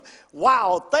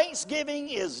Wow, Thanksgiving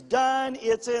is done.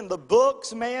 It's in the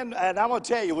books, man. And I'm going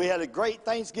to tell you, we had a great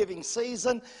Thanksgiving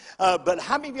season. But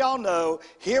how many of y'all know,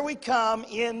 here we come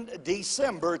in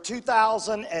December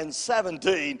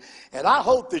 2017. And I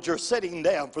hope that you're sitting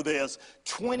down for this.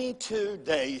 22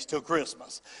 days till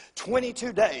Christmas.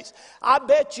 22 days. I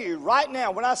bet you right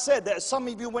now, when I said that, some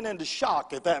of you went into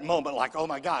shock at that moment, like, oh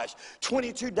my gosh,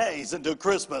 22 days until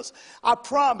Christmas. I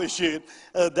promise you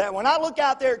that when I look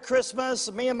out there at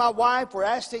Christmas, me and my wife, we're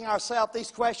asking ourselves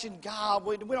these questions. God,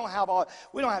 we don't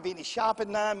have any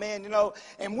shopping done, man, you know.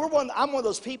 And I'm one of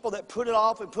those people that put it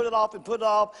off and put it off and put it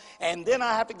off, and then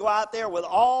I have to go out there with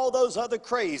all those other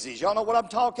crazies. Y'all know what I'm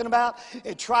talking about?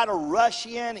 And try to rush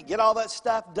in and get all that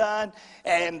stuff done.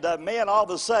 And man, all of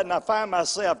a sudden I find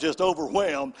myself just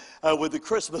overwhelmed with the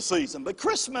Christmas season. But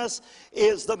Christmas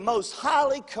is the most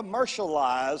highly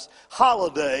commercialized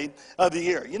holiday of the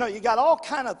year. You know, you got all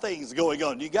kind of things going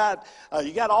on. You got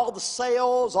all the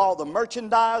sales, all the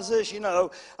merchandises. You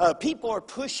know, people are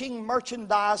pushing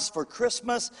merchandise for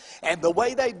Christmas, and the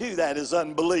way they do that is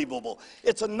unbelievable.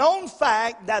 It's a known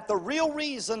fact that the real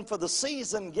reason for the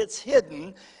season gets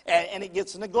hidden and it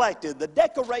gets neglected. The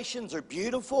decorations are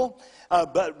beautiful,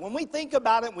 but when we think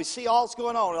about it, we see all that's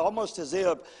going on, almost as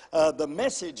if the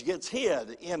message gets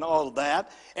hid in all of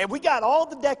that. And we got all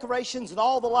the decorations and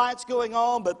all the lights going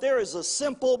on, but there is a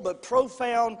simple but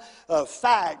profound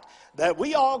fact that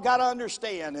we all got to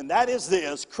understand, and that is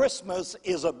this: Christmas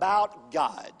is about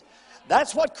God.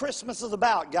 That's what Christmas is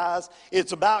about, guys.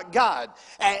 It's about God.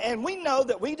 And we know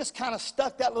that we just kind of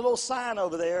stuck that little sign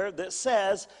over there that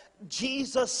says,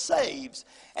 Jesus saves.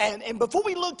 And before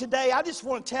we look today, I just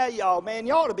want to tell y'all, man,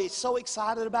 y'all ought to be so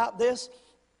excited about this.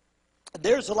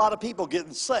 There's a lot of people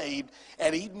getting saved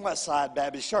at Eden Westside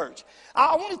Baptist Church.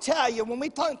 I want to tell you, when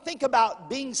we think about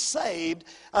being saved,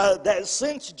 that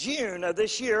since June of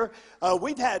this year,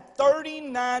 we've had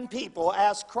 39 people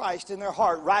ask Christ in their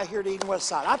heart right here at Eden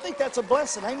Westside. I think that's a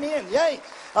blessing. Amen. Yay.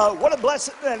 What a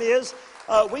blessing that is.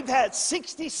 We've had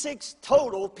 66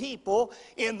 total people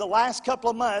in the last couple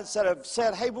of months that have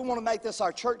said, hey, we want to make this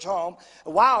our church home.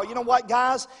 Wow, you know what,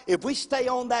 guys? If we stay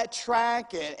on that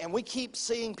track and we keep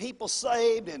seeing people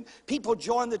saved and people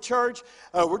join the church,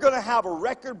 we're going to have a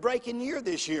record-breaking year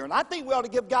this year. And I think we ought to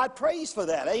give God praise for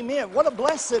that. Amen. What a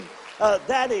blessing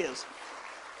that is.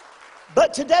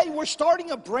 But today we're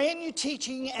starting a brand new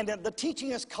teaching, and the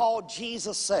teaching is called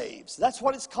Jesus Saves. That's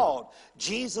what it's called,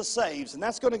 Jesus Saves. And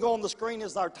that's going to go on the screen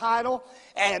as our title.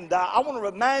 And I want to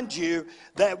remind you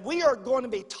that we are going to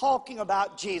be talking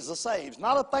about Jesus Saves.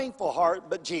 Not a thankful heart,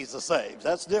 but Jesus Saves.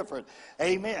 That's different.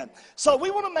 Amen. So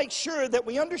we want to make sure that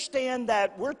we understand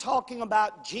that we're talking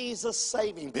about Jesus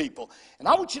saving people. And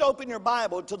I want you to open your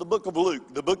Bible to the book of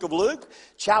Luke. The book of Luke,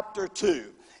 chapter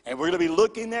 2. And we're going to be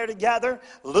looking there together.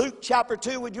 Luke chapter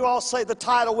 2, would you all say the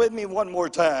title with me one more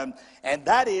time? And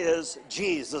that is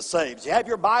Jesus Saves. You have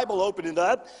your Bible, open it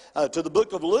up to the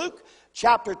book of Luke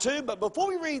chapter 2. But before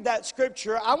we read that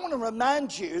scripture, I want to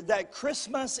remind you that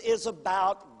Christmas is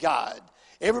about God.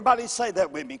 Everybody say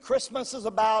that with me. Christmas is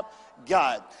about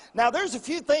God. Now, there's a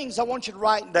few things I want you to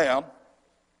write down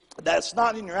that's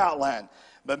not in your outline.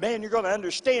 But man, you're going to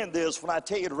understand this when I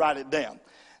tell you to write it down.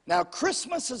 Now,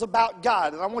 Christmas is about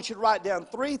God, and I want you to write down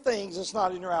 3 things that's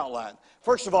not in your outline.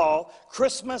 First of all,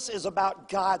 Christmas is about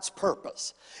God's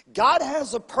purpose. God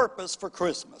has a purpose for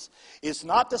Christmas. It's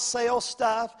not to sell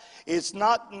stuff. It's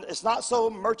not so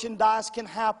merchandise can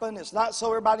happen. It's not so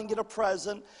everybody can get a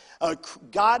present.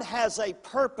 God has a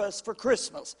purpose for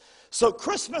Christmas. So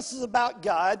Christmas is about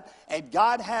God, and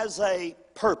God has a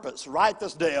purpose. Write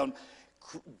this down.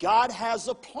 God has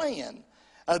a plan.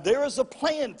 There is a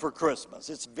plan for Christmas.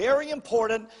 It's very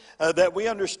important that we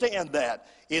understand that.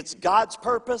 It's God's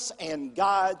purpose and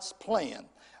God's plan.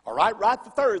 All right, write the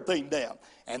third thing down,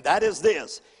 and that is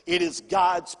this. It is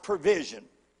God's provision.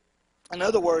 In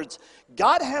other words,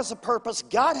 God has a purpose,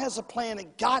 God has a plan, and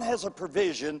God has a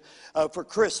provision for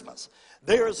Christmas.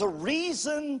 There is a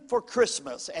reason for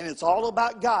Christmas, and it's all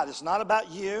about God. It's not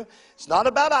about you. It's not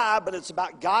about I, but it's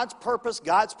about God's purpose,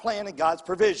 God's plan, and God's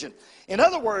provision. In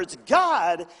other words,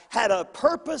 God had a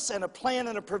purpose and a plan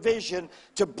and a provision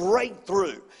to break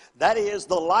through. That is,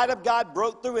 the light of God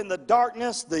broke through in the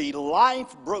darkness. The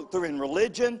life broke through in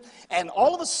religion. And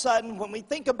all of a sudden, when we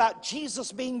think about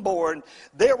Jesus being born,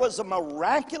 there was a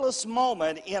miraculous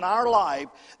moment in our life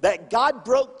that God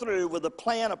broke through with a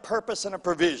plan, a purpose, and a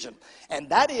provision. And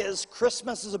that is,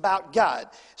 Christmas is about God.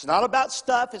 It's not about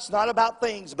stuff. It's not about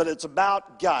things, but it's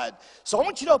about God. So I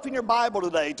want you to open your Bible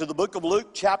today to the book of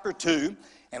Luke chapter 2,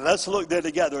 and let's look there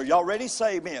together. Are y'all ready?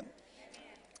 Say amen.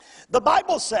 The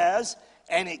Bible says,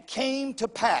 and it came to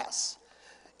pass.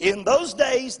 In those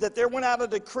days that there went out a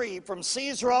decree from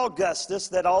Caesar Augustus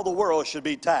that all the world should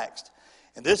be taxed.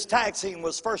 And this taxing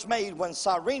was first made when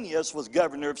Cyrenius was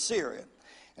governor of Syria.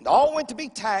 And all went to be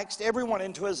taxed, everyone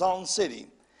into his own city.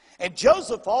 And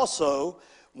Joseph also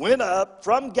went up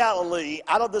from Galilee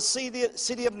out of the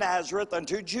city of Nazareth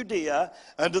unto Judea,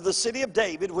 unto the city of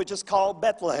David, which is called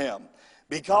Bethlehem,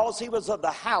 because he was of the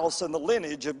house and the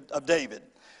lineage of David,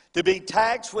 to be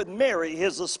taxed with Mary,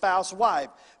 his espoused wife,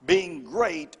 being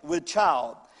great with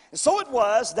child. And so it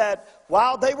was that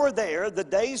while they were there, the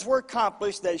days were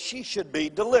accomplished that she should be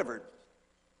delivered.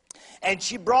 And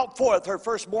she brought forth her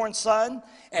firstborn son,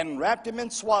 and wrapped him in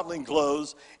swaddling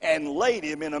clothes, and laid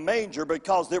him in a manger,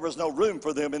 because there was no room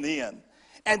for them in the inn.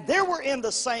 And there were in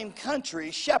the same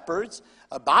country shepherds,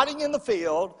 abiding in the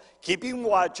field, keeping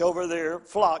watch over their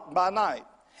flock by night.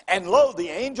 And lo, the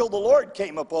angel of the Lord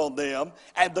came upon them,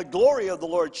 and the glory of the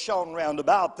Lord shone round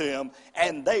about them,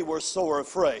 and they were sore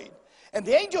afraid. And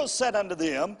the angel said unto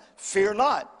them, Fear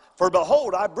not, for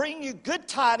behold, I bring you good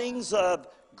tidings of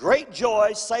great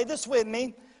joy, say this with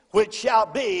me, which shall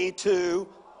be to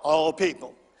all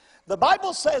people. The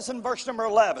Bible says in verse number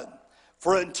 11,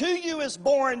 For unto you is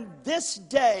born this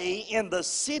day in the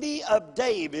city of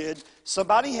David,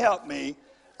 somebody help me,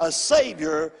 a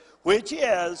Savior, which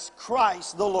is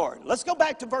Christ the Lord. Let's go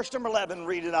back to verse number 11 and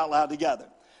read it out loud together.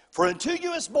 For unto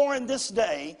you is born this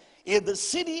day in the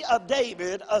city of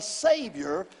David a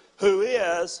Savior, who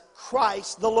is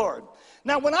Christ the Lord.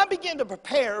 Now, when I begin to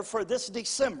prepare for this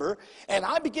December, and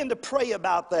I begin to pray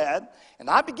about that, and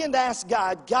I begin to ask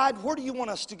God, God, where do you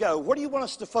want us to go? What do you want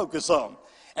us to focus on?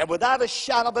 And without a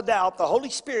shadow of a doubt, the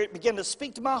Holy Spirit began to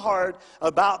speak to my heart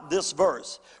about this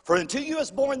verse. For unto you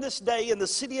is born this day in the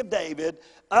city of David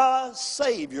a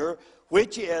Savior,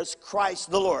 which is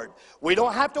Christ the Lord. We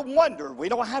don't have to wonder, we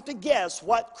don't have to guess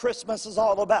what Christmas is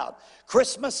all about.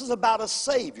 Christmas is about a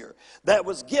Savior that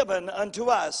was given unto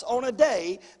us on a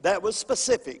day that was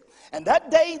specific. And that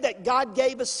day that God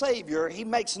gave a Savior, He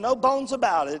makes no bones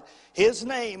about it, His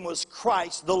name was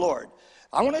Christ the Lord.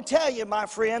 I want to tell you, my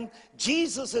friend,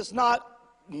 Jesus is not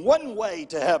one way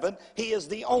to heaven. He is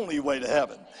the only way to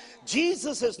heaven.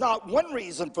 Jesus is not one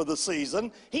reason for the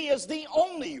season. He is the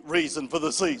only reason for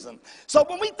the season. So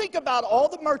when we think about all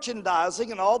the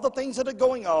merchandising and all the things that are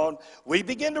going on, we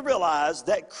begin to realize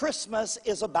that Christmas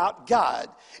is about God.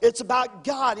 It's about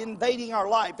God invading our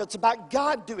life. It's about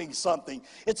God doing something.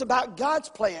 It's about God's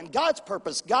plan, God's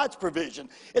purpose, God's provision.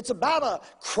 It's about a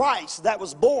Christ that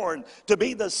was born to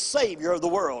be the Savior of the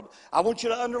world. I want you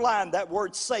to underline that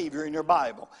word Savior in your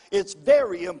Bible. It's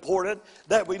very important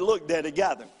that we look there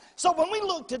together. So when we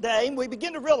look today, we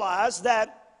begin to realize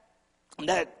that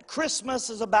Christmas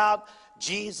is about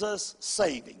Jesus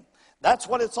saving. That's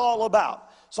what it's all about.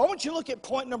 So I want you to look at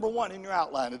point number 1 in your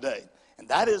outline today, and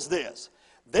that is this.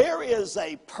 There is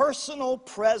a personal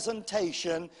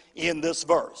presentation in this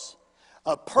verse.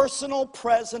 A personal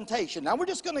presentation. Now we're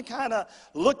just going to kind of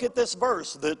look at this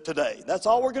verse today. That's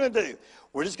all we're going to do.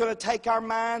 We're just going to take our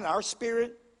mind, our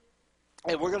spirit,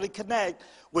 and we're going to connect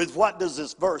with what does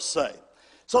this verse say.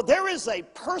 So there is a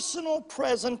personal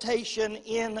presentation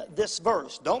in this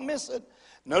verse. Don't miss it.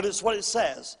 Notice what it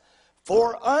says.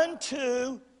 For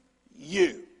unto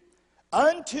you.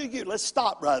 Unto you. Let's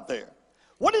stop right there.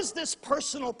 What is this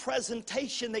personal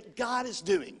presentation that God is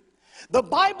doing? The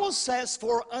Bible says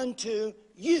for unto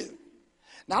you.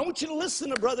 Now I want you to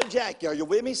listen to Brother Jackie. Are you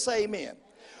with me? Say amen.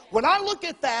 When I look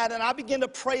at that and I begin to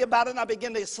pray about it and I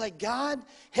begin to say, God,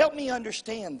 help me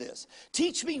understand this.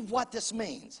 Teach me what this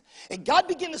means. And God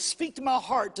began to speak to my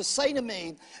heart to say to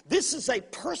me, this is a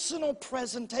personal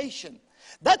presentation.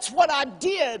 That's what I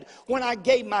did when I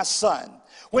gave my son.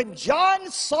 When John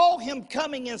saw him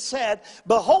coming and said,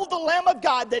 behold the Lamb of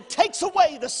God that takes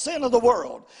away the sin of the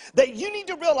world, that you need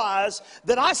to realize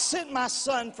that I sent my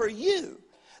son for you.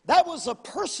 That was a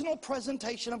personal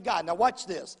presentation of God. Now watch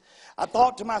this. I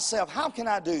thought to myself, how can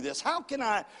I do this? How can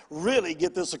I really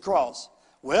get this across?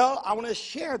 Well, I want to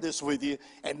share this with you,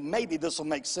 and maybe this will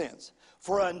make sense.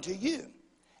 For unto you,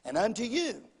 and unto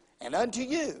you, and unto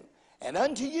you, and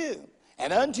unto you,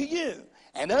 and unto you,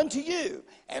 and unto you,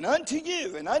 and unto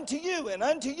you, and unto you, and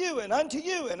unto you, and unto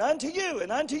you, and unto you,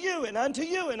 and unto you, and unto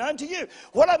you, and unto you.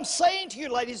 What I'm saying to you,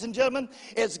 ladies and gentlemen,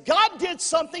 is God did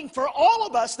something for all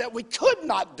of us that we could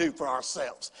not do for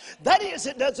ourselves. That is,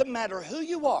 it doesn't matter who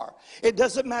you are. It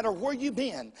doesn't matter where you've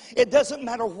been. It doesn't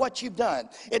matter what you've done.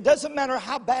 It doesn't matter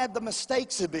how bad the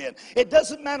mistakes have been. It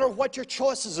doesn't matter what your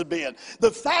choices have been.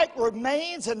 The fact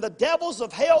remains, and the devils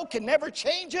of hell can never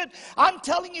change it. I'm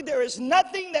telling you, there is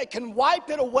nothing that can wipe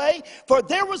it away. For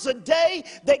there was a day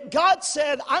that God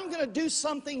said, I'm going to do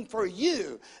something for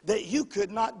you that you could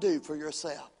not do for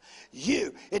yourself.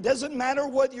 you. It doesn't matter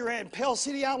whether you're in Pell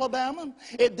City, Alabama.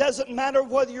 It doesn't matter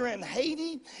whether you're in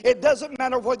Haiti. It doesn't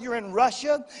matter whether you're in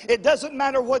Russia. It doesn't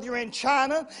matter whether you're in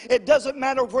China. It doesn't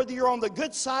matter whether you're on the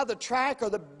good side of the track or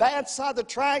the bad side of the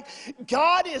track.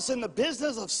 God is in the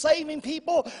business of saving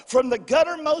people from the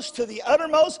guttermost to the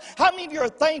uttermost. How many of you are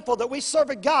thankful that we serve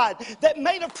a God that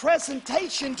made a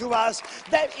presentation to us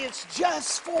that it's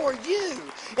just for you?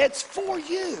 It's for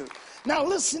you. Now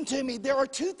listen to me. There are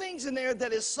two things in there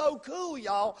that is so cool,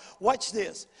 y'all. Watch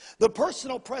this. The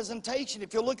personal presentation,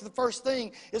 if you look at the first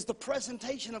thing, is the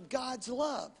presentation of God's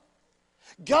love.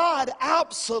 God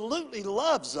absolutely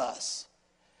loves us.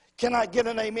 Can I get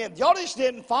an amen? Y'all just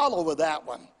didn't follow with that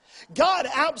one. God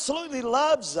absolutely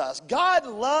loves us. God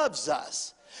loves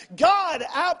us. God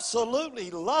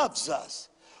absolutely loves us.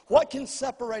 What can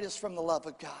separate us from the love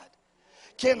of God?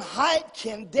 Can height,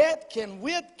 can depth, can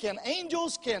width, can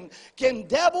angels, can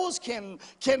devils, can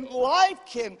life,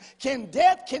 can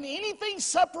death, can anything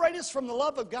separate us from the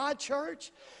love of God,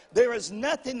 church? There is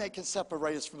nothing that can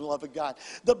separate us from the love of God.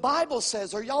 The Bible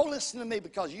says, are y'all listening to me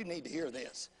because you need to hear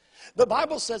this? The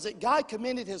Bible says that God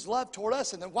commended his love toward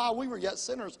us, and that while we were yet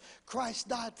sinners, Christ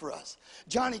died for us.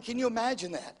 Johnny, can you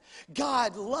imagine that?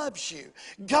 God loves you.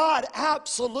 God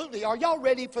absolutely. Are y'all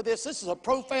ready for this? This is a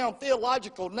profound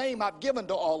theological name I've given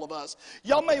to all of us.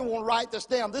 Y'all may want to write this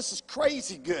down. This is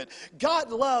crazy good.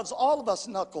 God loves all of us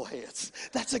knuckleheads.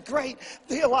 That's a great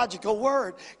theological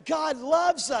word. God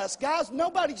loves us. Guys,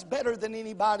 nobody's better than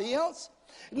anybody else.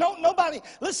 Nobody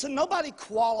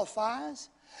qualifies.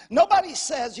 Nobody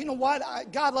says, you know what,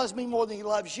 God loves me more than he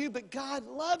loves you, but God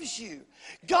loves you.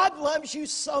 God loves you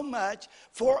so much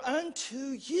for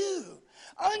unto you.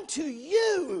 Unto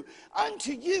you.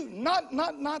 Unto you. Not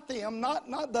them,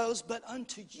 not those, but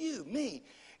unto you, me.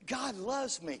 God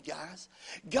loves me, guys.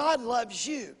 God loves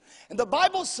you. And the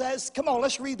Bible says, come on,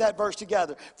 let's read that verse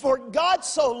together. For God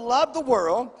so loved the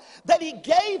world that he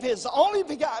gave his only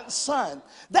begotten Son,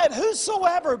 that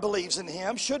whosoever believes in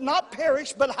him should not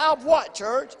perish, but have what,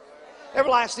 church?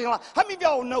 Everlasting life. How many of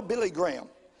y'all know Billy Graham?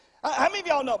 How many of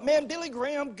y'all know, man, Billy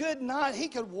Graham, good night. He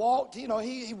could walk, you know,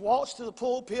 he walks to the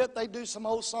pulpit. They do some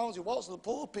old songs. He walks to the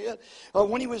pulpit.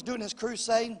 When he was doing his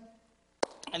crusade,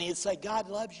 and he'd say, God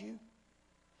loves you.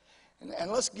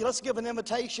 And let's give an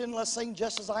invitation. Let's sing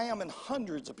Just As I Am, and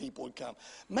hundreds of people would come.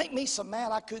 Make me so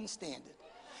mad I couldn't stand it.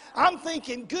 I'm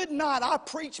thinking, good night. I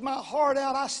preach my heart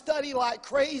out. I study like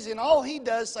crazy, and all he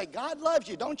does is say, God loves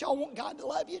you. Don't y'all want God to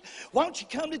love you? Why don't you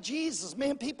come to Jesus?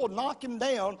 Man, people knock him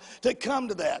down to come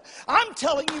to that. I'm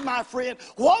telling you, my friend,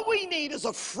 what we need is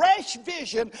a fresh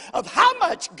vision of how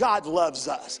much God loves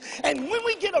us. And when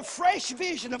we get a fresh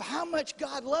vision of how much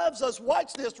God loves us,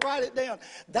 watch this, write it down.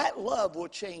 That love will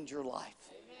change your life.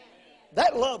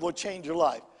 That love will change your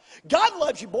life. God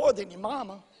loves you more than your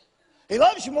mama. He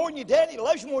loves you more than your daddy. He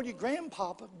loves you more than your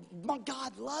grandpapa. My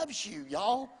God loves you,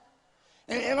 y'all.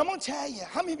 And I'm going to tell you,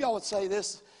 how many of y'all would say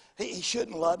this? He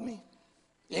shouldn't love me.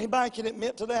 Anybody can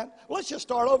admit to that? Well, let's just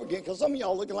start over again, because some of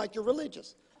y'all looking like you're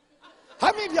religious.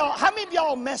 How many of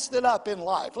y'all messed it up in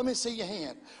life? Let me see your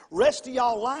hand. Rest of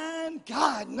y'all lying.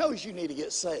 God knows you need to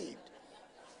get saved.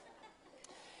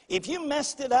 If you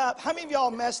messed it up, how many of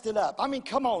y'all messed it up? I mean,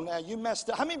 come on now, you messed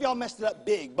up. How many of y'all messed it up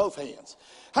big, both hands?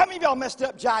 How many of y'all messed it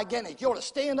up gigantic? You ought to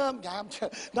stand up.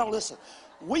 No, listen.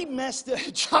 We messed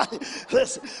it, Johnny.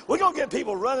 Listen, we're going to get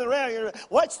people running around here.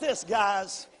 Watch this,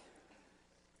 guys.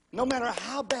 No matter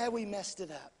how bad we messed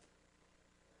it up,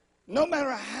 no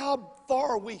matter how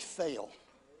far we fell,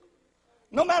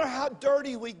 no matter how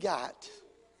dirty we got,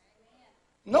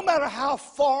 no matter how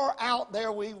far out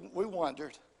there we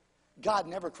wandered, God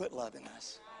never quit loving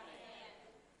us.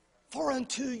 For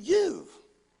unto you,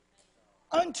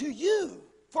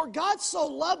 for God so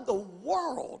loved the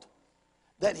world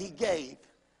that he gave.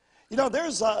 You know,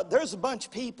 there's a bunch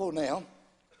of people now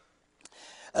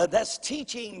that's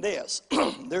teaching this.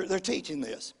 they're teaching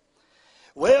this.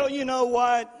 Well, you know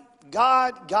what?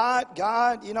 God,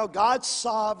 you know, God's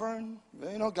sovereign.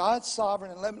 You know, God's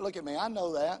sovereign. And let me look at me. I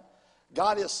know that.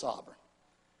 God is sovereign.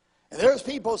 And there's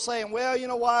people saying, well, you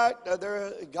know what,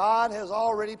 God has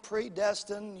already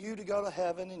predestined you to go to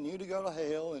heaven and you to go to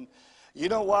hell. And you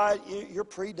know what, you're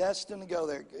predestined to go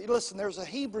there. Listen, there's a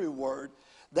Hebrew word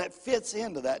that fits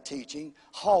into that teaching,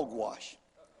 hogwash.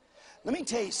 Let me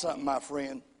tell you something, my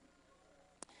friend.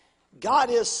 God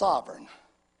is sovereign.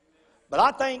 But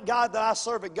I thank God that I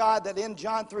serve a God that in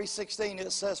John 3:16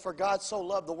 it says, for God so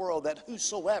loved the world that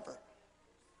whosoever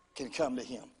can come to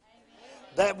him.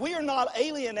 That we are not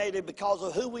alienated because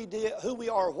of who we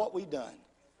are or what we've done.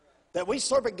 That we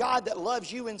serve a God that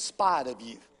loves you in spite of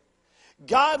you.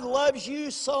 God loves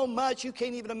you so much you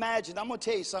can't even imagine. I'm going to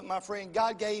tell you something, my friend.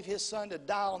 God gave his son to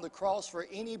die on the cross for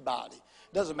anybody.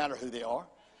 Doesn't matter who they are.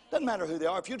 Doesn't matter who they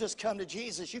are. If you just come to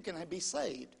Jesus, you can be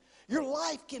saved. Your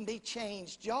life can be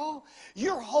changed, y'all.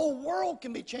 Your whole world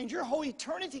can be changed. Your whole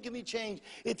eternity can be changed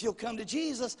if you'll come to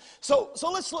Jesus. So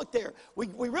let's look there. We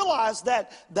realize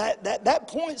that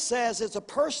point says it's a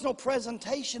personal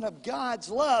presentation of God's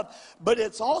love, but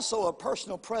it's also a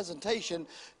personal presentation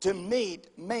to meet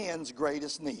man's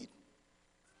greatest need.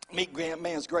 Meet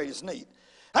man's greatest need.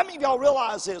 How many of y'all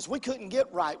realize this? We couldn't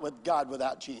get right with God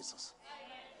without Jesus.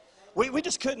 We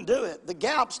just couldn't do it. The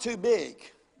gap's too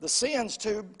big. The sin's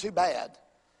too bad.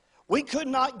 We could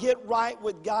not get right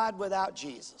with God without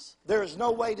Jesus. There is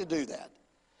no way to do that.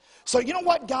 So you know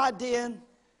what God did?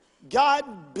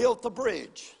 God built the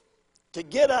bridge to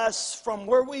get us from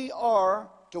where we are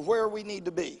to where we need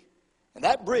to be. And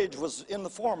that bridge was in the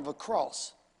form of a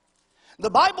cross.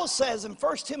 The Bible says in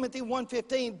 1 Timothy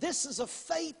 1:15, this is a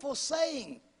faithful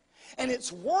saying, and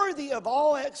it's worthy of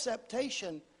all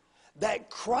acceptation, that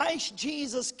Christ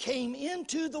Jesus came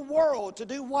into the world to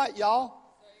do what, y'all?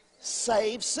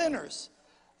 Save sinners,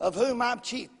 of whom I'm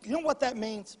chief. You know what that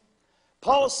means?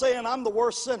 Paul's saying, I'm the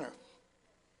worst sinner.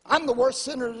 I'm the worst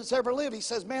sinner that's ever lived. He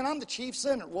says, man, I'm the chief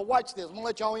sinner. Well, watch this. I'm going to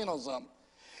let y'all in on something.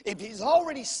 If he's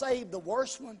already saved the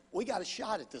worst one, we got a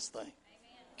shot at this thing.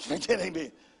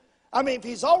 Amen. I mean, if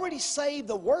he's already saved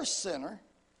the worst sinner,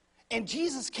 and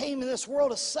Jesus came to this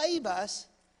world to save us,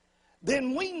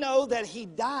 then we know that he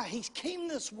died. He came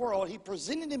to this world. He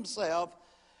presented himself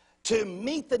to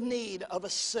meet the need of a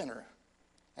sinner.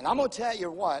 And I'm going to tell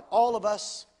you what, all of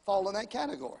us fall in that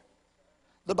category.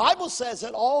 The Bible says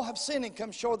that all have sinned and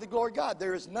come short of the glory of God.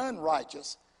 There is none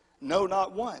righteous, no,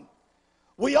 not one.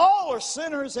 We all are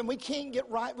sinners, and we can't get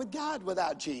right with God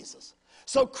without Jesus.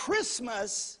 So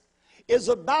Christmas is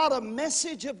about a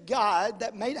message of God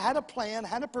that had a plan,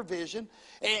 had a provision,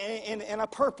 and a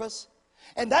purpose.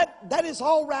 And that is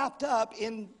all wrapped up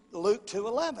in Luke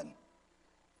 2:11.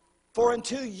 For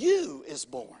unto you is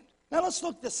born. Now let's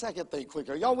look at the second thing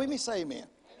quicker. Y'all with me? Say amen.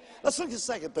 Let's look at the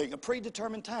second thing, a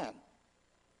predetermined time.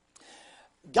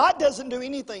 God doesn't do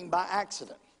anything by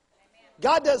accident.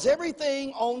 God does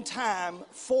everything on time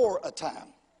for a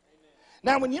time.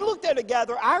 Now when you look there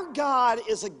together, our God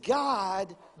is a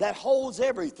God that holds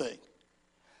everything.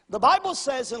 The Bible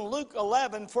says in Luke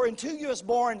 11, for unto you is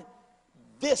born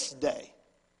this day.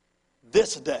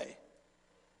 This day.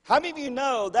 How many of you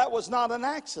know that was not an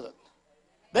accident?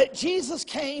 That Jesus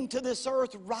came to this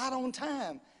earth right on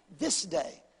time. This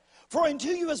day. For unto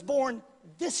you is born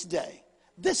this day.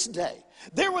 This day.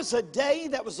 There was a day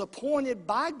that was appointed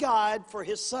by God for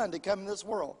his son to come in this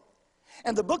world.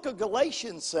 And the book of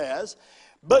Galatians says,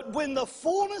 but when the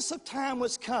fullness of time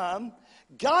was come,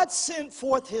 God sent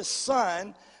forth his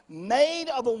son, made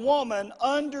of a woman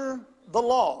under the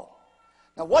law.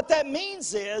 Now what that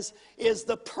means is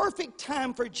the perfect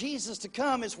time for Jesus to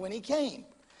come is when he came.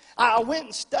 I went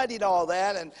and studied all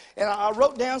that, and I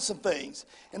wrote down some things.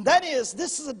 And that is,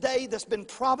 this is a day that's been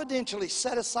providentially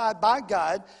set aside by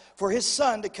God for his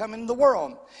son to come into the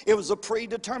world. It was a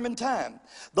predetermined time.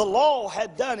 The law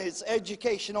had done its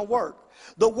educational work.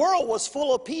 The world was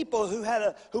full of people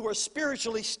who were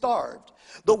spiritually starved.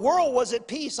 The world was at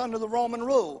peace under the Roman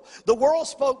rule. The world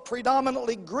spoke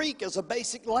predominantly Greek as a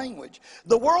basic language.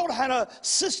 The world had a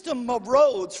system of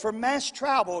roads for mass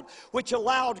travel, which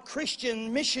allowed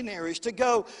Christian missionaries to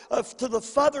go to the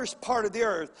furthest part of the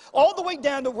earth, all the way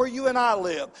down to where you and I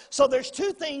live. So there's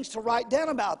two things to write down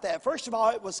about that. First of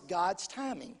all, it was God's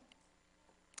timing.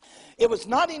 It was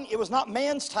not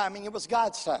man's timing, it was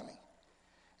God's timing.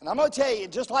 And I'm going to tell you,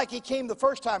 just like he came the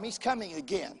first time, he's coming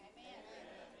again.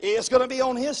 It's going to be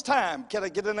on his time. Can I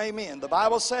get an amen? The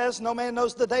Bible says no man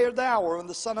knows the day or the hour when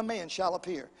the Son of Man shall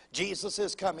appear. Jesus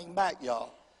is coming back,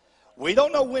 y'all. We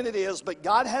don't know when it is, but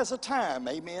God has a time,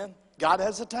 amen? God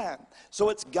has a time. So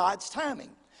it's God's timing.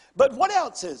 But what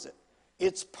else is it?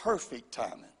 It's perfect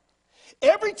timing.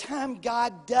 Every time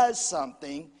God does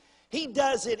something, he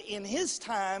does it in his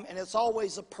time, and it's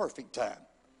always a perfect time.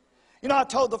 You know, I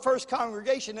told the first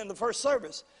congregation in the first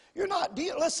service,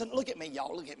 listen, look at me,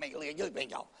 y'all, look at me,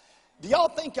 y'all. Do y'all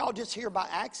think y'all just here by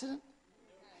accident?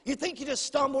 You think you just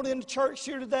stumbled into church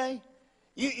here today?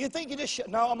 You think you just,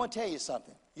 no, I'm going to tell you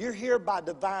something. You're here by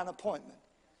divine appointment.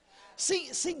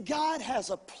 See, God has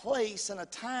a place and a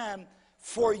time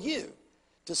for you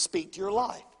to speak to your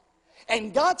life.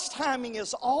 And God's timing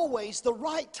is always the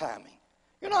right timing.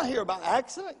 You're not here by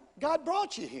accident. God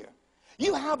brought you here.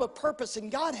 You have a purpose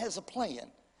and God has a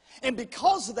plan. And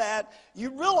because of that, you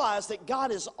realize that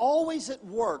God is always at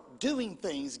work doing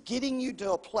things, getting you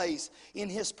to a place in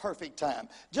His perfect time.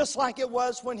 Just like it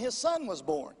was when His Son was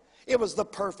born. It was the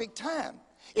perfect time.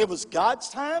 It was God's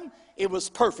time. It was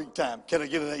perfect time. Can I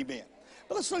get an amen?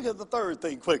 But let's look at the third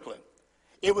thing quickly.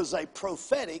 It was a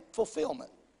prophetic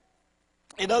fulfillment.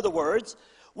 In other words,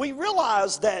 we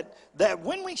realize that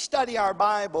when we study our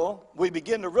Bible, we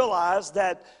begin to realize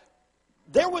that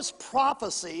there was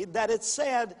prophecy that it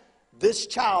said this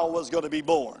child was going to be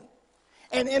born.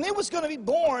 And it was going to be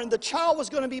born, the child was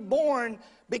going to be born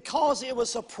because it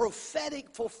was a prophetic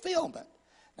fulfillment.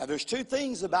 Now, there's two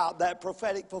things about that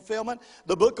prophetic fulfillment.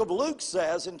 The book of Luke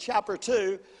says in chapter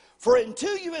 2, for unto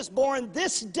you is born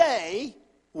this day,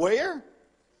 where?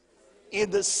 In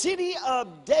the city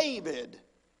of David,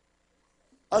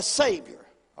 a Savior.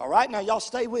 All right, now y'all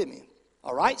stay with me.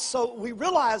 All right, so we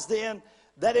realize then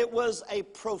that it was a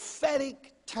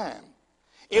prophetic time.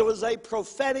 It was a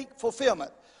prophetic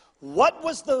fulfillment.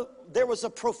 There was a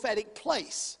prophetic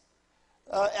place.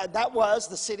 And that was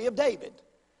the city of David.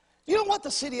 You know what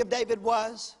the city of David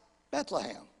was?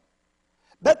 Bethlehem.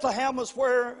 Bethlehem was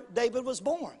where David was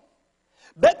born.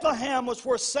 Bethlehem was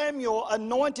where Samuel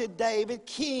anointed David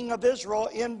king of Israel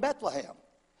in Bethlehem.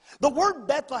 The word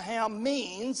Bethlehem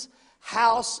means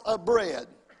house of bread.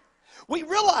 We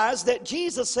realize that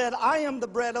Jesus said, I am the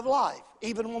bread of life.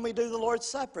 Even when we do the Lord's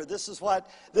Supper, this is what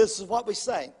we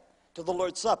say to the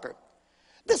Lord's Supper.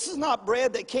 This is not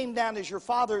bread that came down as your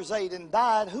fathers ate and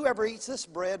died. Whoever eats this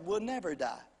bread will never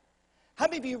die. How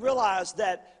many of you realize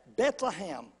that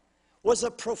Bethlehem was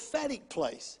a prophetic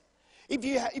place? If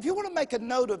you want to make a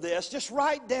note of this, just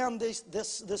write down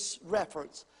this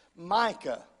reference.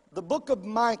 Micah, the book of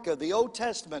Micah, the Old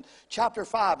Testament, chapter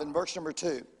 5 and verse number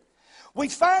 2. We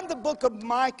find the book of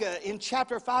Micah in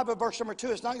chapter 5 and verse number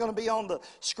 2. It's not going to be on the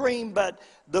screen, but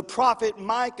the prophet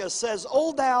Micah says,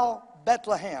 O thou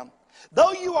Bethlehem,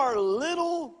 though you are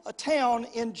a town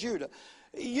in Judah.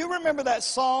 You remember that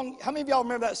song? How many of y'all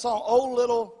remember that song, O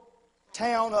little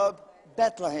town of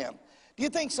Bethlehem? Do you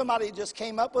think somebody just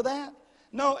came up with that?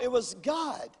 No, it was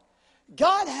God.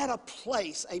 God had a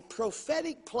place, a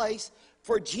prophetic place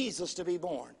for Jesus to be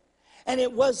born. And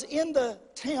it was in the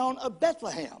town of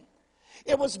Bethlehem.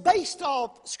 It was based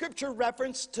off scripture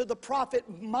reference to the prophet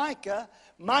Micah,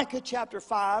 Micah chapter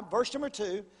 5, verse number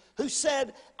 2, who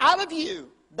said, out of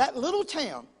you, that little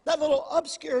town, that little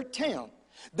obscure town,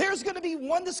 there's going to be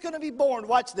one that's going to be born.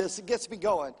 Watch this, it gets me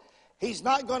going. He's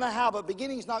not going to have a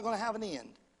beginning, he's not going to have an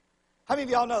end. How many of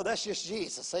y'all know that's just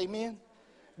Jesus, amen?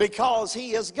 Because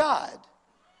He is God.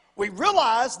 We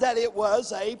realize that it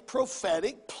was a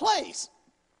prophetic place.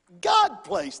 God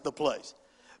placed the place.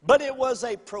 But it was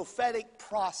a prophetic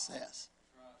process.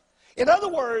 In other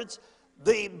words,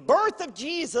 the birth of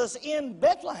Jesus in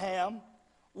Bethlehem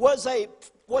was a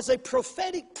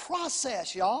prophetic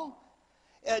process, y'all.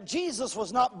 Jesus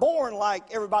was not born like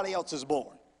everybody else is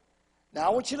born. Now, I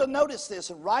want you to notice this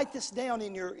and write this down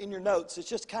in your notes. It's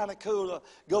just kind of cool to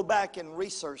go back and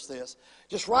research this.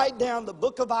 Just write down the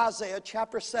book of Isaiah,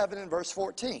 chapter 7 and verse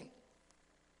 14.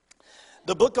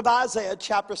 The book of Isaiah,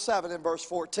 chapter 7 and verse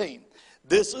 14.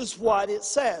 This is what it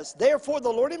says. Therefore, the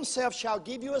Lord Himself shall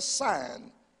give you a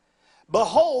sign.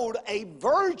 Behold, a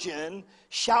virgin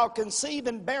shall conceive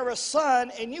and bear a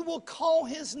son, and you will call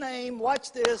his name,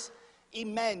 watch this,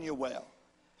 Emmanuel.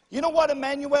 You know what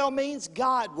Emmanuel means?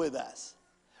 God with us.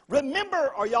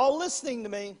 Remember, are y'all listening to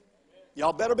me?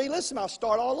 Y'all better be listening. I'll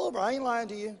start all over. I ain't lying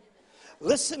to you.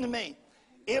 Listen to me.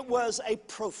 It was a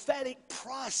prophetic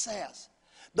process.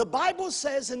 The Bible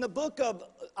says in the book of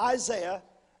Isaiah,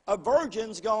 a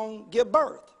virgin's going to give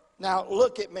birth. Now,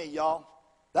 look at me, y'all.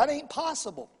 That ain't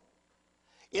possible.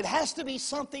 It has to be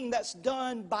something that's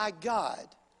done by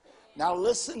God. Now,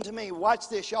 listen to me. Watch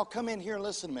this. Y'all come in here and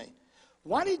listen to me.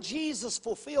 Why did Jesus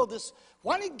fulfill this?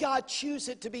 Why did God choose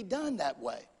it to be done that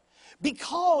way?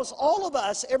 Because all of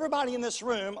us, everybody in this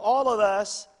room, all of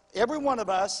us, every one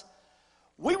of us,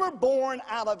 we were born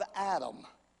out of Adam.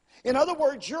 In other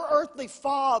words, your earthly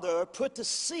father put the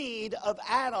seed of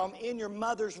Adam in your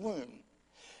mother's womb.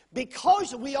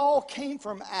 Because we all came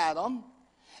from Adam,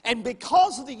 and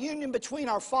because of the union between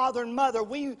our father and mother,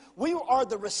 we are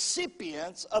the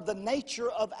recipients of the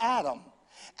nature of Adam.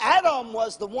 Adam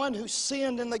was the one who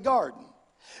sinned in the garden.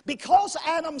 Because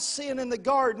Adam sinned in the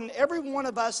garden, every one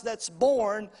of us that's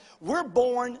born, we're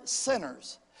born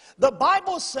sinners. The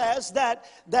Bible says that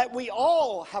we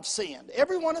all have sinned.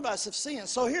 Every one of us have sinned.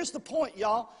 So here's the point,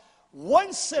 y'all.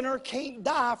 One sinner can't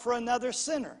die for another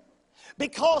sinner.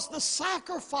 Because the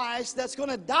sacrifice that's going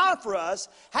to die for us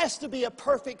has to be a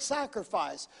perfect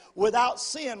sacrifice. Without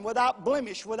sin, without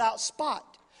blemish, without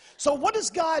spot. So what does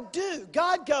God do?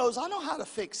 God goes, I know how to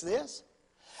fix this.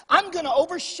 I'm going to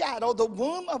overshadow the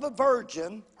womb of a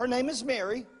virgin. Her name is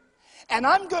Mary. And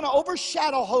I'm going to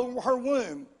overshadow her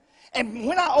womb. And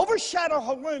when I overshadow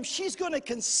her womb, she's going to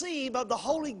conceive of the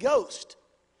Holy Ghost.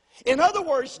 In other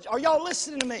words, are y'all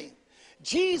listening to me?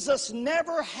 Jesus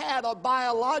never had a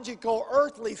biological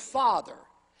earthly father.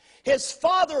 His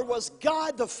father was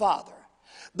God the Father.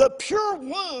 The pure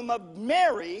womb of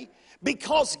Mary,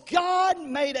 because God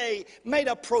made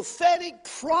a prophetic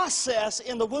process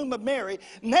in the womb of Mary,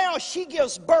 now she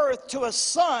gives birth to a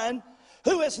son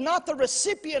who is not the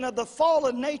recipient of the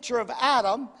fallen nature of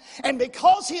Adam. And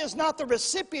because he is not the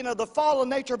recipient of the fallen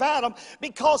nature of Adam,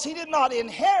 because he did not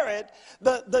inherit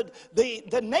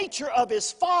the nature of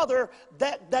his father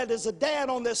that is a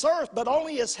dad on this earth, but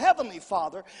only his heavenly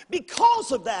Father,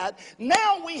 because of that,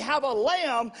 now we have a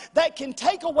lamb that can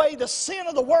take away the sin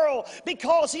of the world,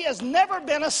 because he has never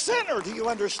been a sinner. Do you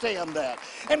understand that?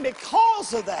 And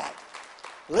because of that,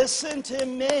 listen to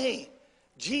me,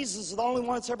 Jesus is the only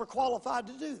one that's ever qualified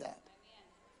to do that.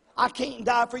 I can't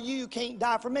die for you, you can't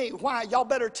die for me. Why? Y'all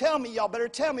better tell me,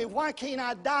 why can't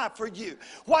I die for you?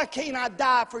 Why can't I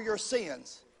die for your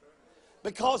sins?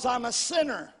 Because I'm a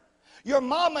sinner. Your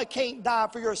mama can't die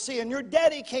for your sin. Your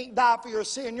daddy can't die for your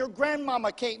sin. Your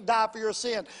grandmama can't die for your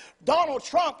sin. Donald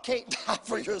Trump can't die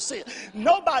for your sin.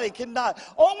 Nobody can die.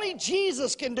 Only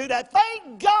Jesus can do that.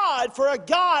 Thank God for a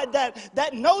God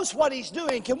that knows what he's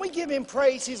doing. Can we give him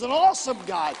praise? He's an awesome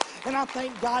God. And I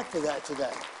thank God for that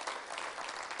today.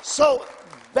 So,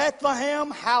 Bethlehem,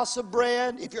 house of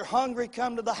bread. If you're hungry,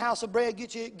 come to the house of bread.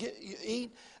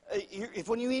 Eat. If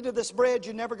when you eat of this bread,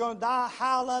 you're never going to die.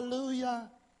 Hallelujah.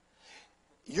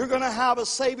 You're going to have a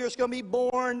Savior that's going to be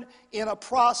born in a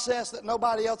process that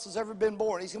nobody else has ever been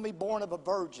born. He's going to be born of a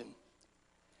virgin.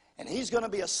 And he's going to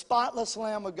be a spotless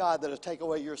Lamb of God that will take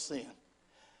away your sin.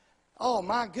 Oh,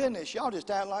 my goodness. Y'all just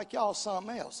act like y'all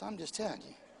something else. I'm just telling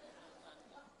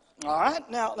you. All right?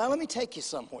 Now let me take you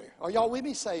somewhere. Are y'all with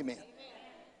me? Say amen.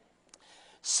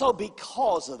 So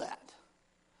because of that,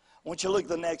 I want you to look at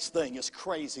the next thing. It's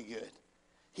crazy good.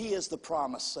 He is the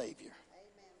promised Savior.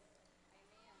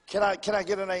 Can I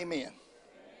get an amen?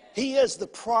 He is the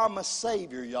promised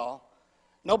Savior, y'all.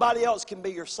 Nobody else can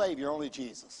be your Savior, only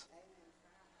Jesus.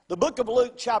 The book of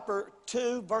Luke chapter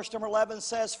 2, verse number 11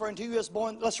 says, for unto you is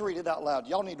born, let's read it out loud.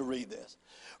 Y'all need to read this.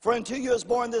 For unto you is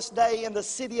born this day in the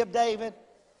city of David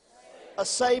a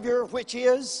Savior, which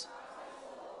is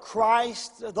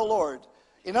Christ the Lord.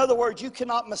 In other words, you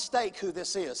cannot mistake who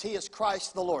this is. He is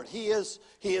Christ the Lord. He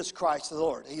is Christ the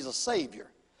Lord. He's a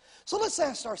Savior. So let's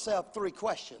ask ourselves three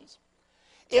questions.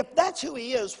 If that's who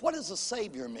he is, what does a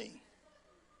Savior mean?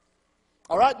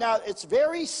 All right, now it's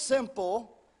very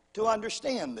simple to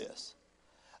understand this.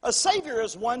 A Savior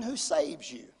is one who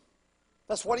saves you.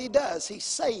 That's what he does. He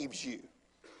saves you.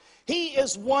 He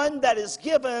is one that is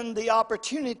given the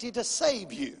opportunity to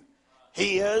save you.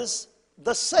 He is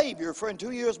the Savior. For unto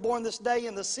you is born this day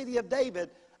in the city of David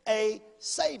a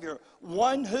Savior,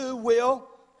 one who will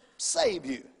save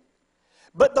you.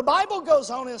 But the Bible goes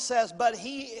on and says, but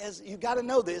he is, you've got to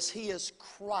know this, he is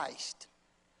Christ.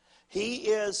 He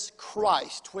is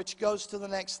Christ, which goes to the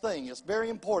next thing. It's very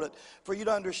important for you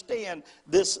to understand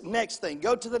this next thing.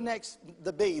 Go to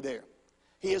the B there.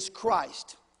 He is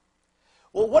Christ.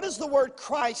 Well, what does the word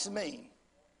Christ mean?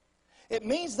 It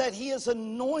means that he is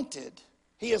anointed.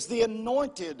 He is the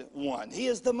anointed one. He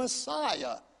is the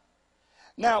Messiah.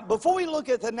 Now, before we look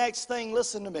at the next thing,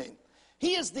 listen to me.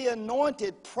 He is the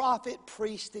anointed prophet,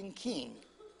 priest, and king.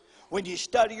 When you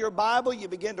study your Bible, you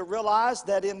begin to realize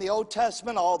that in the Old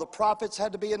Testament, all the prophets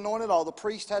had to be anointed, all the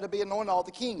priests had to be anointed, all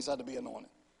the kings had to be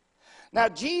anointed. Now,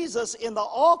 Jesus, in the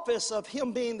office of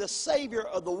him being the Savior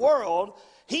of the world,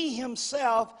 he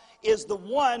himself is the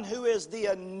one who is the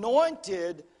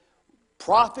anointed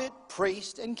prophet,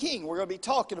 priest, and king. We're going to be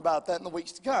talking about that in the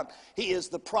weeks to come. He is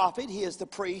the prophet, he is the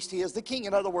priest, he is the king.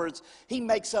 In other words, he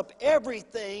makes up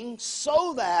everything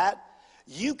so that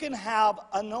you can have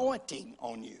anointing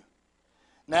on you.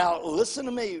 Now, listen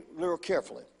to me real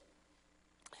carefully.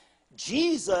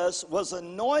 Jesus was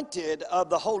anointed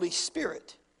of the Holy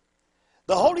Spirit.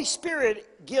 The Holy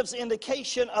Spirit gives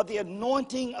indication of the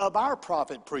anointing of our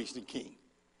prophet, priest, and king.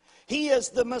 He is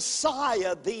the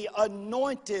Messiah, the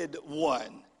anointed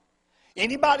one.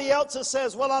 Anybody else that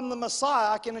says, well, I'm the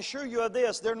Messiah, I can assure you of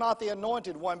this, they're not the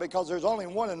anointed one, because there's only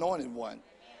one anointed one,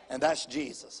 and that's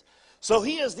Jesus. So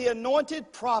he is the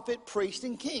anointed prophet, priest,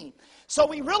 and king. So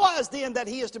we realize then that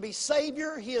he is to be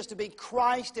Savior, he is to be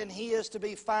Christ, and he is to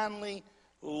be finally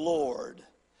Lord.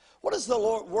 What does the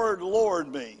word Lord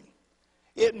mean?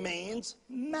 It means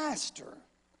master.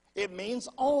 It means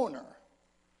owner.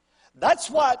 That's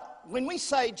what, when we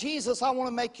say, Jesus, I want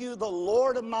to make you the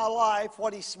Lord of my life,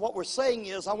 what we're saying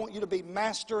is, I want you to be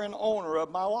master and owner of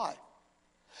my life.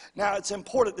 Now, it's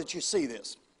important that you see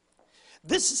this.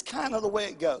 This is kind of the way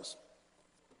it goes.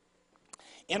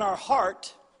 In our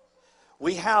heart,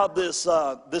 we have this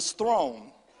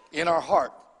throne in our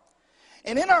heart.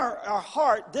 And in our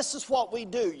heart, this is what we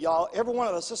do, y'all. Every one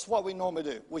of us, this is what we normally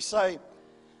do. We say,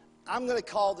 I'm going to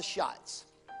call the shots.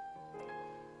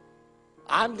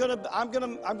 I'm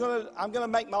gonna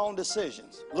make my own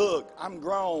decisions. Look, I'm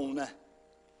grown.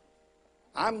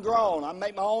 I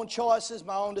make my own choices,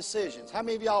 my own decisions. How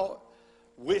many of y'all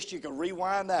wished you could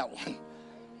rewind that one?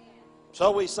 So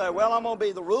we say, well, I'm going to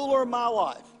be the ruler of my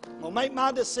life. I'm going to make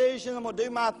my decision. I'm going to do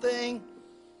my thing.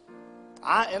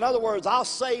 In other words, I'll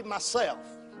save myself.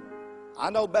 I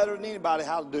know better than anybody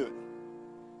how to do it.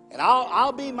 And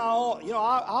I'll be my own,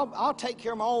 I'll take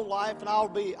care of my own life, and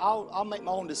I'll make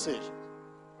my own decisions.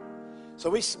 So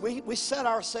we set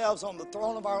ourselves on the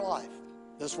throne of our life.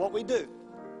 That's what we do.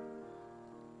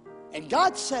 And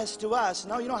God says to us,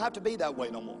 no, you don't have to be that way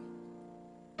no more.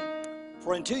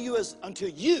 For unto you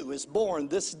is born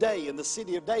this day in the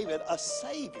city of David a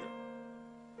Savior,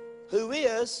 who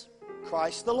is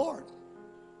Christ the Lord.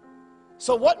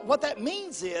 So what that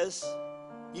means is,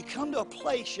 you come to a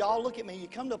place, y'all look at me, you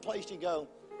come to a place you go,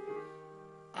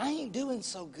 I ain't doing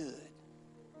so good.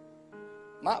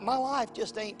 My life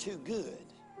just ain't too good.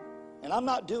 And I'm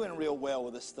not doing real well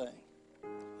with this thing.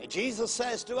 And Jesus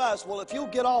says to us, well, if you'll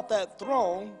get off that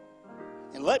throne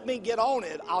and let me get on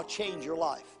it, I'll change your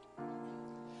life.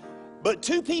 But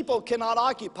two people cannot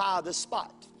occupy this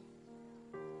spot.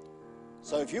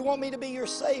 So if you want me to be your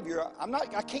Savior,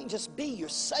 I can't just be your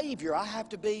Savior. I have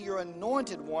to be your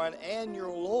anointed one and your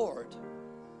Lord.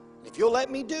 If you'll let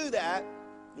me do that,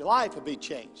 your life will be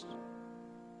changed.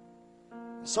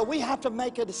 So we have to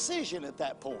make a decision at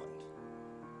that point.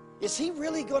 Is he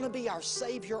really going to be our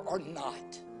Savior or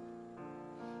not?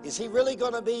 Is he really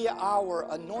going to be our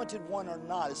anointed one or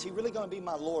not? Is he really going to be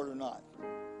my Lord or not?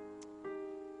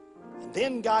 And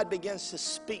then God begins to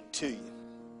speak to you.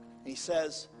 He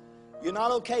says, you're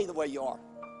not okay the way you are.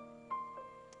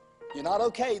 You're not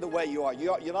okay the way you are.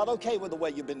 You're not okay with the way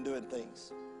you've been doing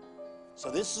things. So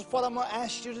this is what I'm going to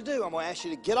ask you to do. I'm going to ask you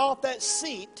to get off that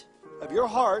seat of your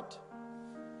heart,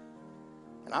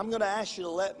 and I'm going to ask you to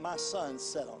let my son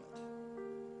sit on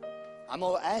it. I'm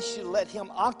going to ask you to let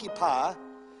him occupy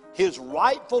his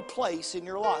rightful place in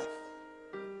your life.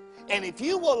 And if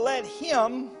you will let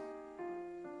him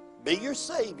be your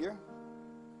Savior,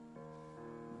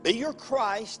 be your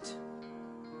Christ,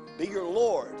 be your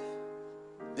Lord,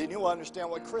 then you'll understand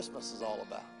what Christmas is all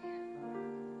about.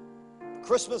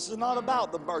 Christmas is not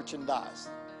about the merchandise.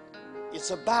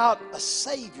 It's about a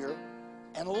Savior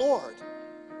and a Lord.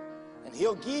 And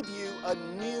he'll give you a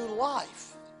new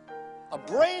life. A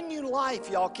brand new life,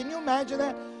 y'all. Can you imagine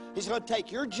that? He's going to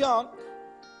take your junk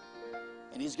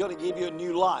and he's going to give you a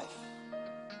new life.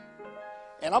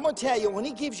 And I'm going to tell you, when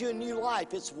he gives you a new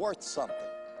life, it's worth something.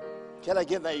 Can I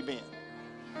get an amen?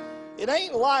 It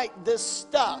ain't like this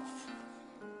stuff.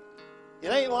 It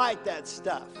ain't like that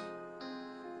stuff.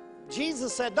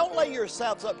 Jesus said, don't lay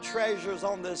yourselves up treasures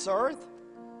on this earth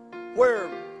where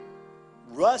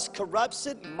rust corrupts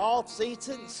it and moths eats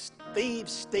it and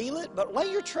thieves steal it, but lay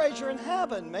your treasure in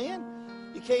heaven, man.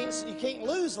 You can't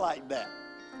lose like that.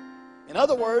 In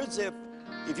other words,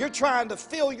 if you're trying to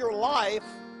fill your life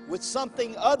with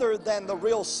something other than the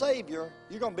real Savior,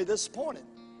 you're going to be disappointed.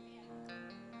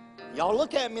 Y'all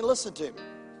look at me, listen to me.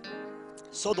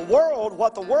 So the world,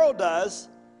 what the world does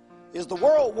is the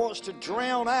world wants to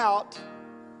drown out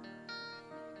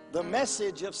the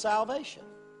message of salvation.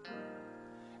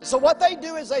 So what they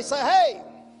do is they say, hey,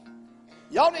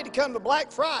 y'all need to come to Black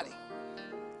Friday.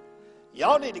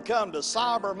 Y'all need to come to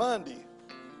Cyber Monday.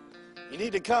 You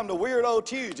need to come to Weirdo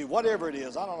Tuesday, whatever it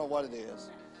is. I don't know what it is.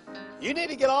 You need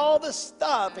to get all this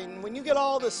stuff, and when you get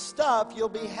all this stuff, you'll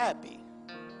be happy.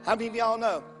 How many of y'all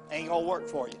know it ain't going to work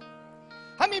for you?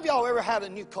 How many of y'all ever had a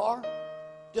new car?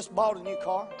 Just bought a new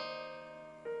car?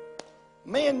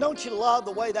 Man, don't you love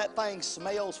the way that thing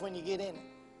smells when you get in it?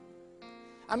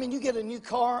 I mean, you get a new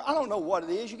car. I don't know what it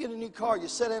is. You get a new car, you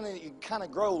sit in it, you kind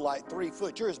of grow like 3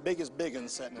 foot. You're as big as Biggin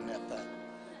sitting in that thing.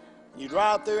 You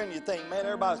drive through and you think, man,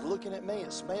 everybody's looking at me.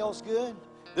 It smells good.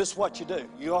 This is what you do.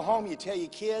 You go home, you tell your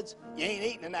kids, you ain't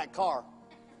eating in that car.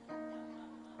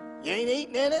 You ain't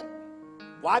eating in it.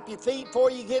 Wipe your feet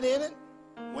before you get in it.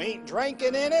 We ain't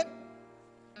drinking in it.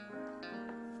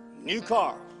 New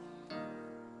car.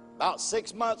 About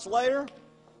 6 months later,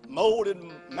 molded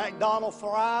McDonald's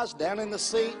fries down in the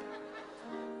seat.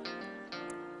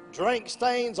 Drink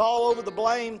stains all over the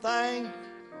blame thing.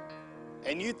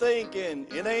 and you thinking,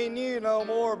 it ain't you no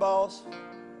more, boss.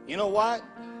 You know what?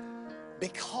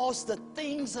 Because the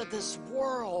things of this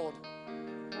world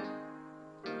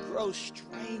grow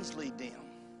strangely dim.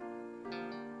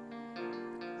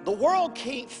 The world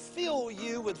can't fill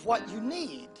you with what you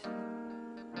need.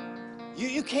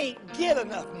 You can't get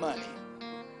enough money.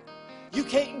 You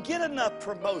can't get enough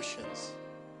promotions.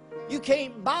 You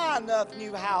can't buy enough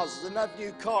new houses, enough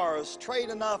new cars, trade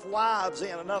enough wives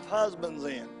in, enough husbands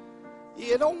in.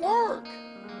 It don't work.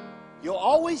 You'll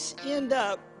always end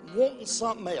up wanting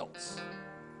something else.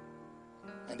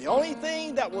 And the only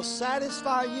thing that will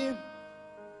satisfy you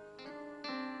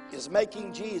is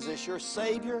making Jesus your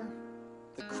Savior,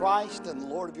 the Christ, and the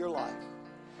Lord of your life.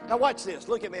 Now watch this.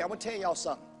 Look at me. I'm going to tell y'all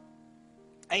something.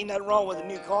 Ain't nothing wrong with a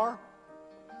new car.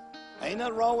 Ain't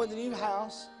nothing wrong with a new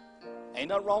house. Ain't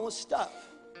nothing wrong with stuff.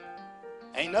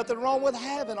 Ain't nothing wrong with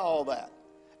having all that,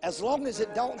 as long as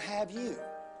it don't have you.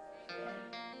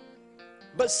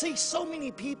 But see, so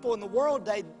many people in the world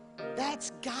today,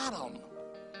 that's got them.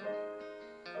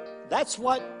 That's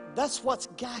what's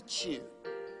got you.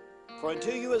 For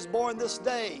unto you is born this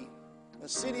day, the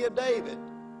city of David,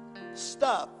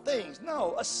 stuff, things.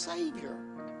 No, a Savior.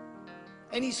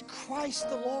 And He's Christ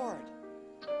the Lord.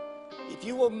 If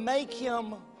you will make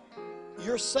Him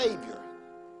your Savior,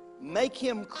 make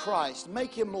Him Christ,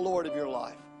 make Him the Lord of your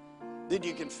life, then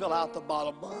you can fill out the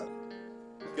bottom line.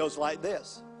 It goes like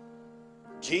this.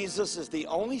 Jesus is the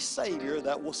only Savior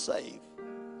that will save.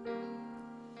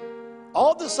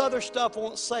 All this other stuff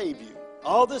won't save you.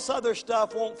 All this other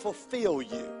stuff won't fulfill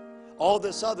you. All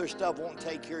this other stuff won't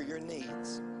take care of your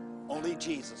needs. Only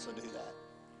Jesus will do that.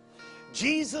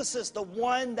 Jesus is the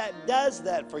one that does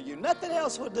that for you. Nothing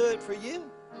else will do it for you.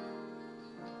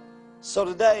 So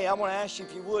today, I want to ask you,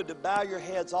 if you would, to bow your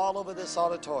heads all over this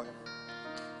auditorium.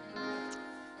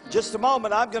 In just a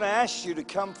moment, I'm going to ask you to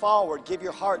come forward, give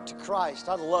your heart to Christ.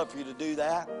 I'd love for you to do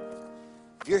that.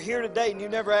 If you're here today and you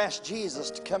never asked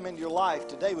Jesus to come into your life,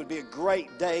 today would be a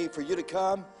great day for you to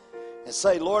come and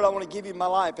say, Lord, I want to give you my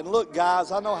life. And look,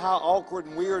 guys, I know how awkward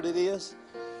and weird it is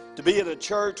to be at a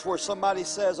church where somebody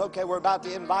says, okay, we're about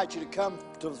to invite you to come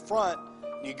to the front,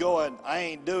 and you're going, I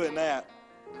ain't doing that.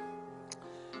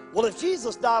 Well, if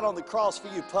Jesus died on the cross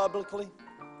for you publicly,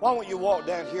 why won't you walk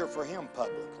down here for Him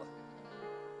publicly?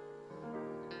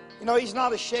 You know, He's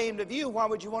not ashamed of you. Why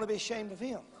would you want to be ashamed of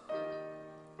Him?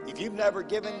 If you've never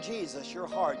given Jesus your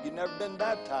heart, you've never been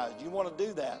baptized, you want to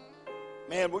do that,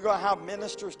 man, we're going to have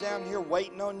ministers down here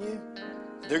waiting on you.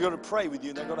 They're going to pray with you,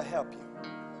 and they're going to help you.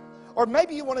 Or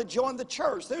maybe you want to join the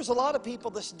church. There's a lot of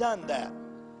people that's done that.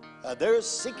 There's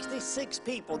 66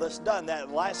 people that's done that in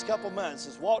the last couple months,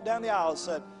 that's walked down the aisle and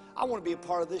said, I want to be a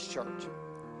part of this church.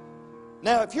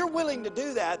 Now, if you're willing to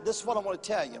do that, this is what I want to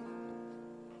tell you.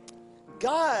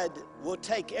 God will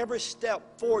take every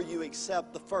step for you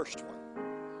except the first one.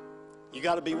 You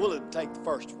got to be willing to take the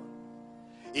first one.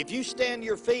 If you stand to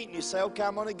your feet and you say, okay,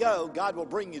 I'm going to go, God will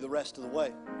bring you the rest of the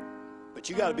way. But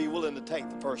you got to be willing to take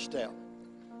the first step.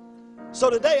 So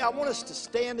today I want us to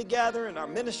stand together, and our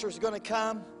ministers are going to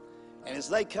come. And as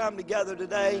they come together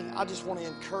today, I just want to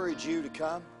encourage you to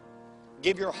come.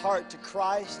 Give your heart to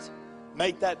Christ.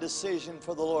 Make that decision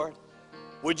for the Lord.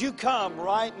 Would you come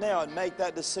right now and make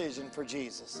that decision for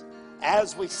Jesus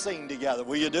as we sing together?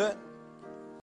 Will you do it?